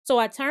So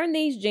I turned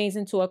these jeans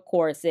into a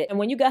corset, and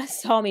when you guys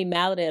saw me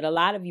mallet it, a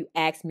lot of you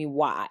asked me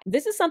why.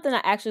 This is something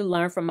I actually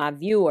learned from my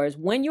viewers.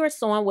 When you're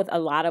sewing with a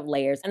lot of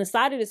layers, and the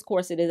side of this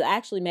corset is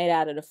actually made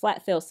out of the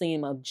flat felt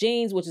seam of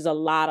jeans, which is a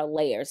lot of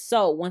layers.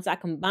 So once I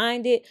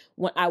combined it,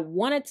 when I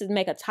wanted to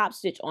make a top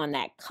stitch on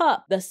that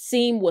cup, the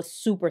seam was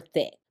super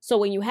thick. So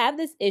when you have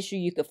this issue,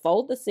 you could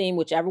fold the seam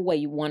whichever way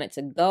you want it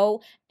to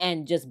go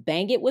and just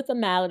bang it with a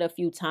mallet a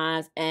few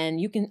times,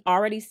 and you can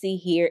already see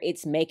here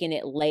it's making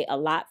it lay a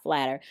lot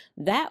flatter.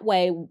 That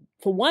way,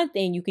 for one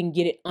thing, you can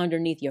get it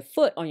underneath your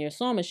foot on your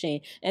sewing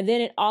machine, and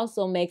then it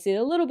also makes it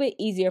a little bit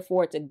easier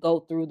for it to go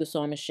through the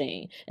sewing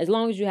machine, as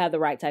long as you have the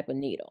right type of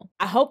needle.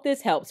 I hope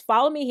this helps.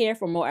 Follow me here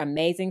for more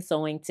amazing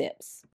sewing tips.